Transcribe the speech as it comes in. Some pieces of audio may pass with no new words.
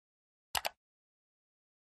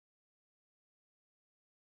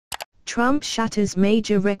Trump shatters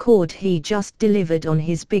major record he just delivered on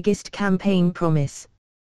his biggest campaign promise.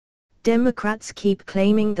 Democrats keep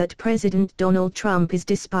claiming that President Donald Trump is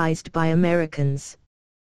despised by Americans.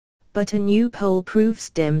 But a new poll proves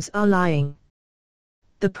Dems are lying.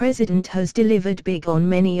 The president has delivered big on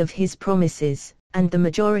many of his promises, and the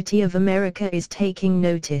majority of America is taking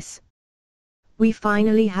notice. We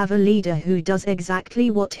finally have a leader who does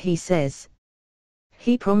exactly what he says.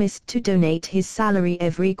 He promised to donate his salary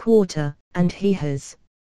every quarter, and he has.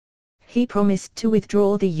 He promised to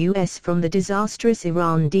withdraw the US from the disastrous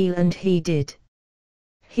Iran deal, and he did.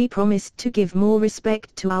 He promised to give more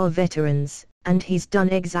respect to our veterans, and he's done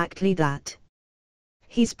exactly that.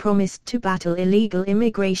 He's promised to battle illegal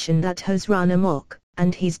immigration that has run amok,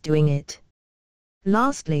 and he's doing it.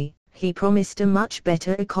 Lastly, he promised a much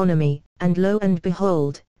better economy, and lo and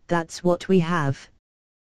behold, that's what we have.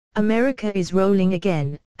 America is rolling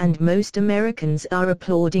again, and most Americans are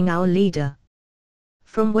applauding our leader.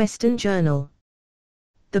 From Western Journal.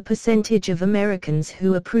 The percentage of Americans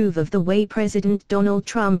who approve of the way President Donald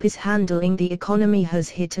Trump is handling the economy has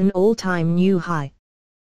hit an all-time new high.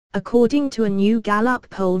 According to a new Gallup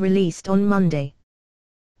poll released on Monday.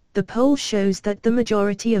 The poll shows that the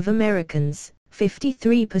majority of Americans,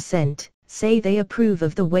 53%, say they approve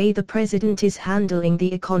of the way the president is handling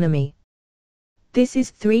the economy. This is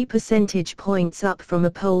 3 percentage points up from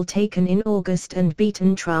a poll taken in August and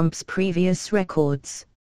beaten Trump's previous records.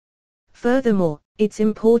 Furthermore, it's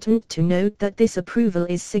important to note that this approval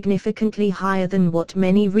is significantly higher than what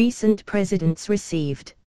many recent presidents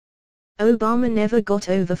received. Obama never got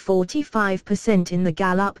over 45% in the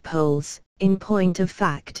Gallup polls, in point of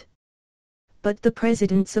fact. But the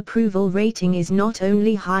president's approval rating is not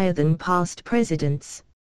only higher than past presidents.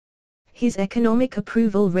 His economic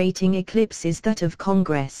approval rating eclipses that of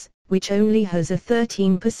Congress, which only has a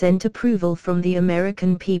 13% approval from the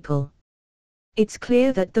American people. It's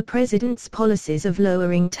clear that the president's policies of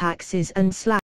lowering taxes and